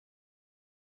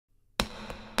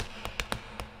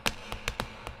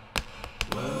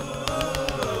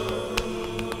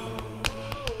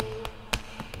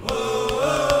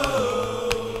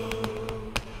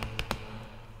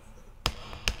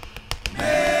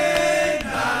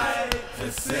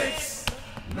sixth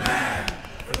man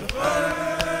for the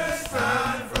first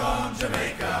time from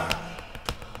Jamaica.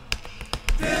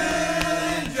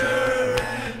 Dillinger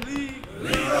and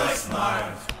Leroy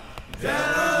Smart,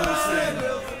 Delos and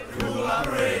cool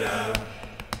operator.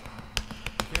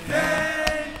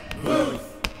 Ken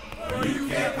Booth for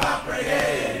UK Pop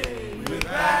Reggae with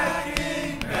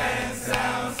backing band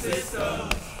sound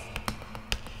systems.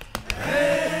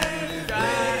 And if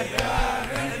they got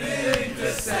anything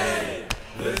to say,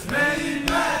 there's many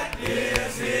black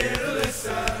ears here to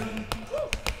listen.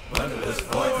 Wonderless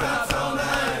four tops all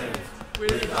night,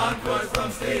 with encores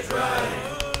from stage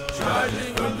right,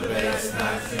 charging from the bass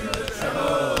knife to the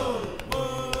treble.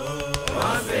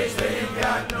 On stage they ain't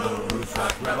got no roots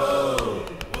rock rebel.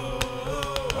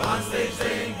 On stage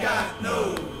they ain't got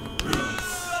no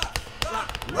roots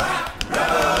rock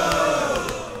rebel.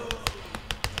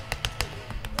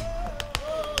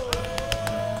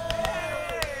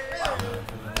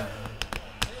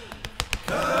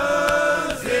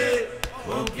 Cause it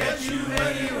won't get you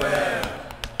anywhere,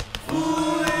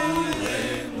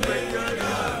 fooling with your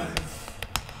guns.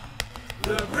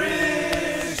 The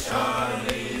British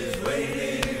Army is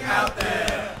waiting out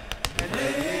there, and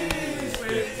it's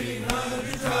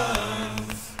 1,500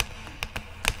 tons.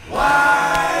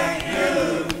 White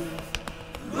youth,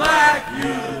 black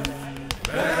youth,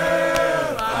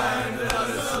 better find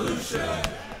another solution.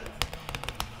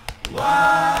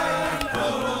 Why?